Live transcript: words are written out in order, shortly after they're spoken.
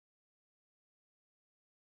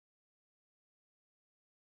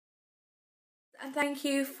And thank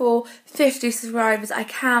you for 50 subscribers. I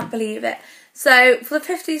can't believe it. So for the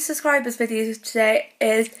 50 subscribers video today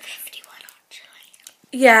is 51 actually.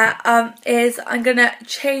 Yeah, I'm gonna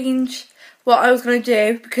change what I was gonna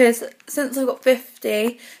do, because since I've got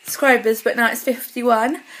 50 subscribers but now it's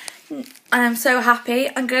 51 and I'm so happy,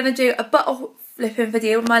 I'm gonna do a bottle flipping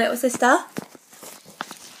video with my little sister.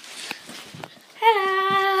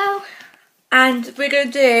 Hello. And we're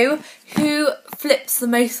gonna do who flips the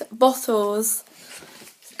most bottles.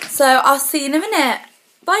 So I'll see you in a minute.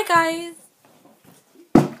 Bye guys.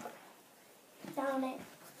 Down it.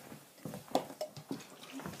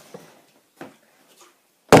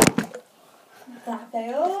 That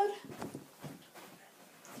failed.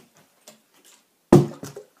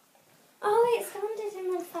 Oh, it sounded and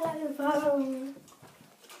then fell over.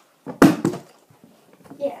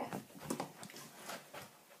 Yeah.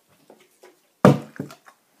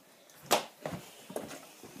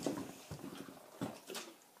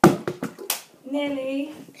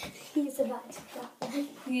 Nearly. He's about to drop one.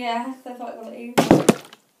 Yeah, so I thought I got it.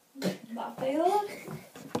 That failed.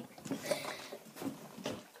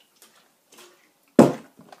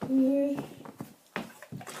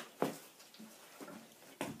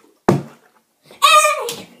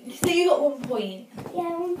 Hey! So you got 1 point.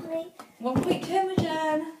 Yeah, 1 point. 1 point to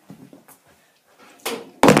Imogen.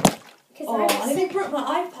 Because Oh, I think I broke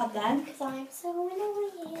my iPad then. I'm so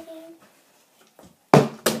annoying.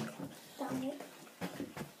 Damn it.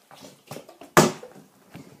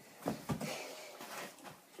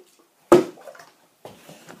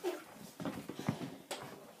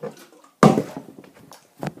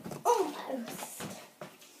 Almost.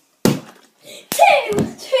 2! 2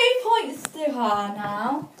 points to her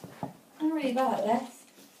now. I'm really bad at this.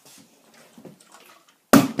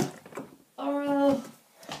 Oh.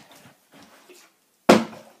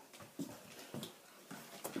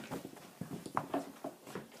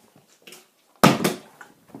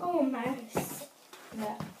 Almost.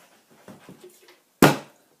 Yeah.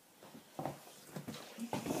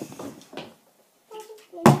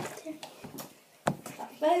 That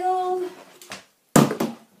failed.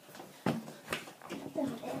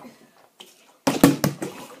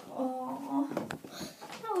 Oh,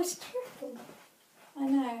 That was triple. I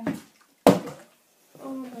know.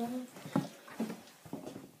 Oh no.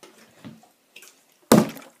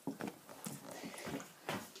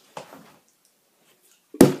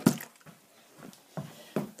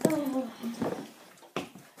 Oh.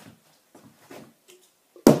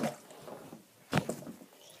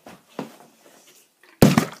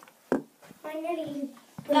 Finally.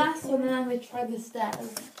 Last one, then I'm going to try the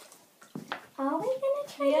stairs. Are we going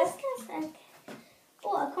to try Yeah. this test? Okay.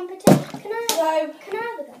 What, a competition? Can I So, have a go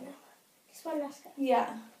now? Just one last go.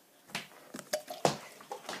 yeah.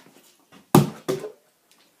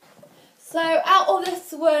 So out of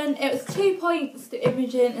this one, it was 2 points to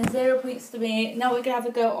Imogen and 0 points to me. Now we're gonna have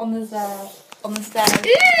a go on the stairs.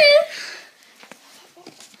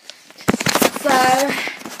 So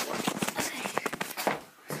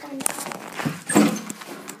Stand up.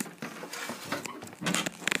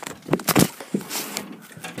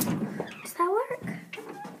 Does that work?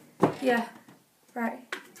 yeah, right.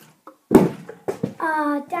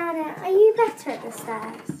 Oh, Dana, are you better at the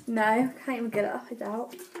stairs? No, can't even get it up. I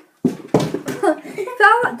doubt.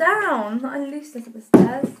 Fell down. I loosed it at the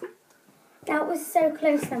stairs. That was so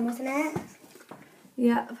close then, wasn't it?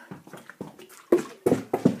 Yep.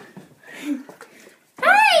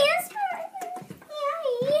 Hey, it's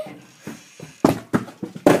Yay.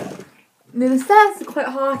 No, the stairs are quite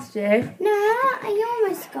hard to do. No, you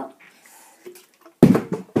almost got.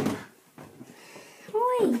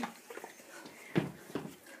 Oi.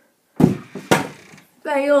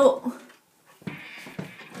 Fail.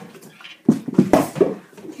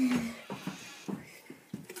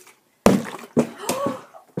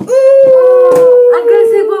 I'm going to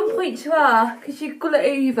say 1 point to her because she got it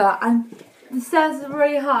over and the stairs are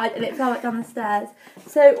really hard and it fell back down the stairs.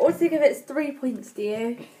 So also give it 3 points to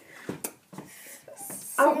you.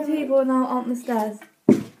 Out the table now on the stairs.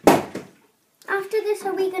 After this,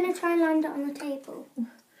 are we going to try and land it on the table? I'm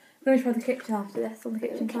going to try the kitchen after this, on the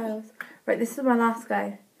kitchen tiles. Right, this is my last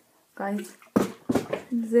go, guys.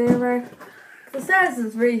 0. The stairs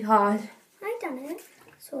is really hard. I done it,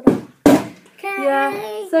 sort of. Okay.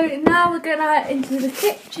 Yeah, so now we're going to into the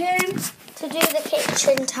kitchen. To do the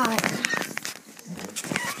kitchen time.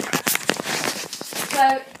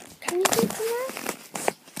 So, Can you do some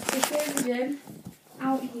the kitchen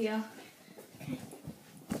out here.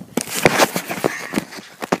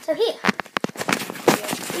 So here.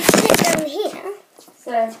 You sit down here.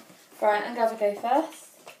 So, right, I'm going to go first.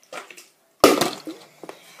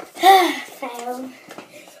 fail.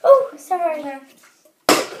 Oh, sorry.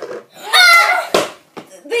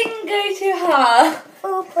 Didn't go to her.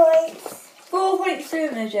 4 points. 4 points to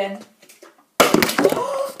Imogen.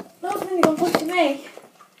 That was only 1 point to me.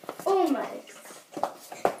 Almost.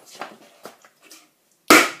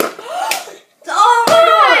 Oh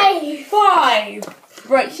my God. 5.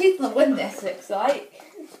 Right, she's gonna win this, looks like.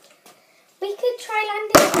 We could try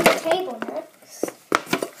landing on the table next.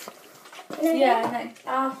 Yeah, next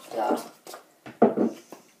after.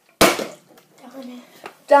 Darn it.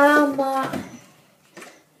 Damn that.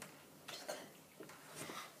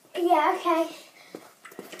 Yeah, okay.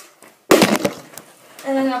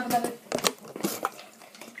 And then have another.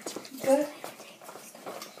 Go.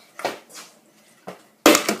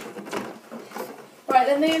 Right,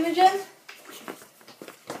 then the Imogen.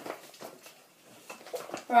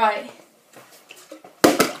 Right.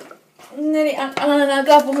 Nearly, and I'll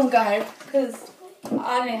go one more go because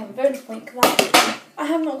I only have a bonus point because I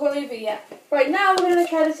have not gone over yet. Right, now we're going to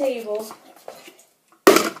try the table.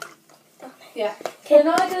 Yeah. So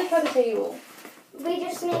now I'm going to try the table. We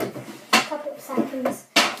just need a couple of seconds.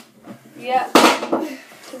 Yeah.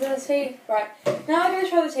 So let's see. Right. Now I'm going to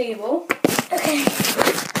try the table. Okay.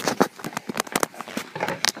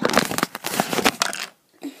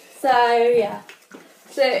 So, yeah.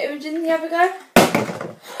 So, Imogen, you have a go?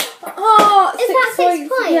 Oh, Is that 6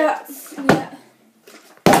 points? Yeah. Yeah.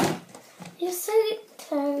 You're so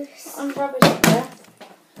close. I'm rubbish at this.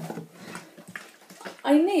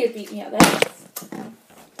 I knew you'd beat me at this.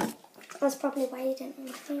 That's probably why you didn't want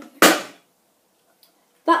to think.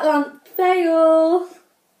 That one failed.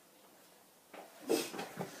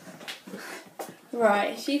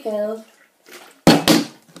 Right, she failed.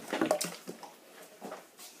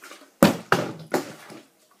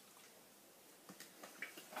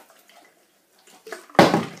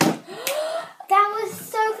 That was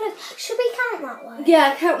so close. Should we count that one?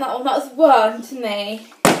 Yeah, count that one. That was 1 to me.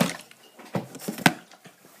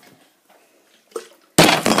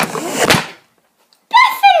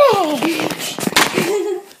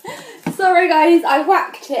 Sorry guys, I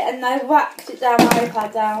whacked it and I whacked it down my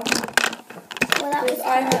iPad down. Well, that was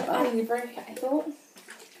I nearly broke it, I thought.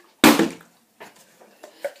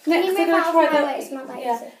 Can you Next we're move going out to of try my the way? It's not that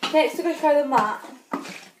yeah. easy. Next we're going to try the mat.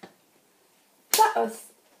 That was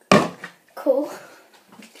Cool.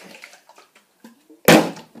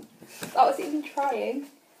 that was even trying.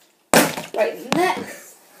 Right,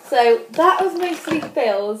 next. So that was mostly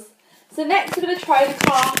Phil's. So next we're going to try the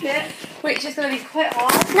carpet, which is going to be quite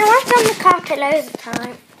hard. No, I've done the carpet loads of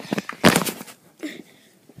time.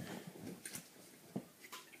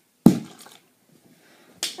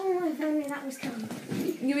 Oh, if only that was coming.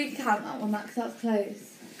 You need to count that one, because that's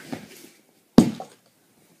close.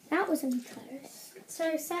 That wasn't close.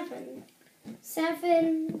 So 7.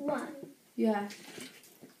 7, 1. Yeah.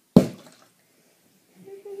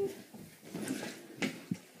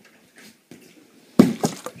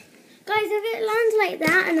 Guys, if it lands like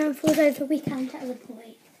that and then falls over, we count it as a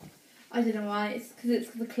point. I don't know why. It's because it's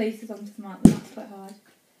the closest onto the mat, and that's quite hard.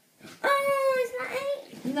 Oh, is that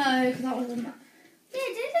 8? No, because that wasn't that. Yeah,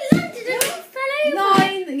 did it land? Did it not fell over?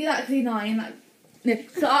 9, exactly 9. Like, no.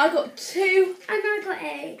 So I got 2. And I got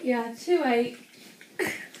 8. Yeah, 2 8.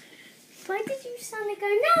 Why did you suddenly go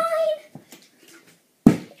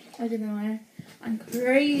 9? I don't know why. I'm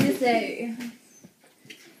crazy.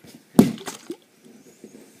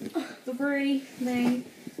 Breathing.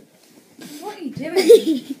 What are you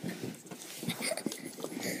doing?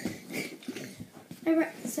 I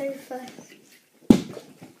wrecked the sofa.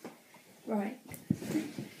 Right.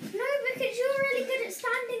 No, because you're really good at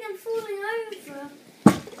standing and falling over.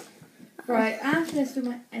 Right, after this we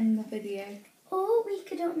might end the video. Or we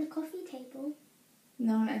could do it on the coffee table.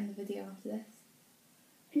 No, I'm going to end the video after this.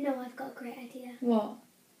 No, I've got a great idea. What?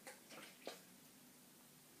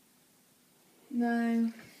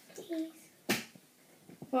 No. Please.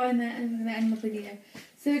 Fine then, I'm going to end the video.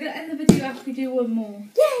 So we're going to end the video after we do one more.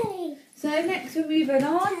 Yay! So next we're moving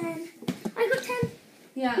on. 10. I got 10.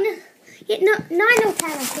 Yeah. No, yeah, no, 9 or 10,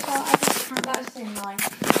 I forgot. I just can't. That's in 9.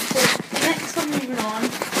 So next we're moving on.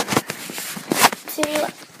 To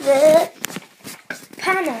the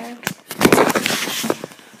piano.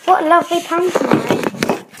 What a lovely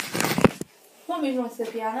pantomime. Not moving on to the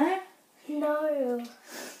piano. No.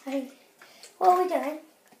 What are we doing?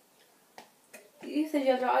 You said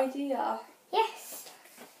you had an idea. Yes.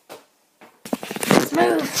 Let's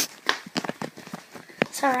move.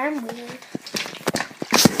 Sorry, I'm weird.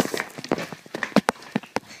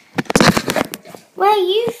 Where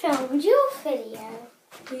you filmed your video?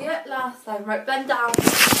 Yeah, last time. Right, bend down.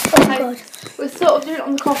 Oh God. We're sort of doing it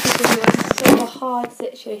on the coffee table. It's sort of a hard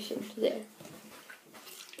situation to do.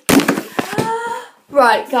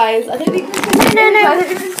 Right, guys, I don't think this is No, I don't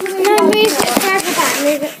think this is no, move it further back.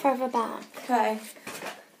 Move it further back. Okay.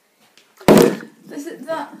 This is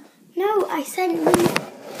that. No, I said move.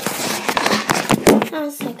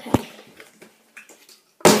 That's okay.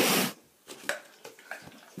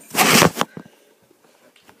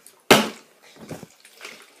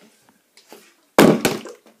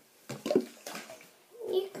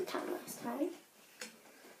 You can tell this time.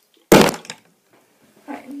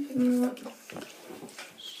 Right.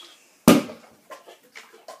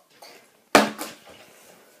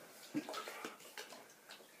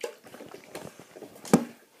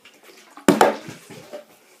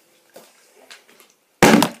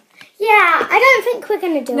 Yeah, I don't think we're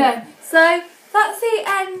gonna do it. No. So that's the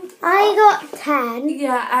end. I got 10.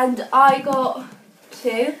 Yeah, and I got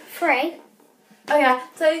 2. 3. Oh yeah,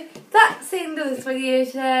 so that's the end of this video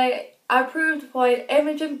today. I proved a point.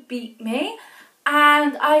 Imogen beat me.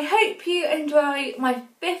 And I hope you enjoy my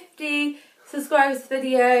 50 subscribers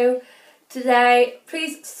video today.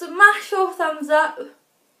 Please smash your thumbs up.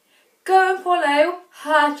 Go and follow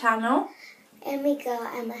her channel. Amiga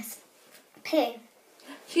MSP.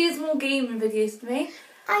 She has more gaming videos than me.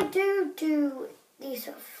 I do these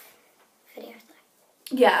sort of videos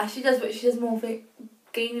though. Yeah, she does, but she does more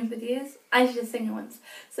gaming videos. And she does singing ones.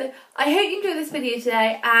 So I hope you enjoyed this video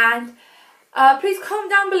today. And please comment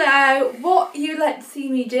down below what you'd like to see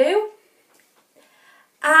me do.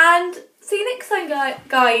 And see you next time,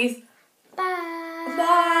 guys. Bye.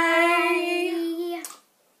 Bye.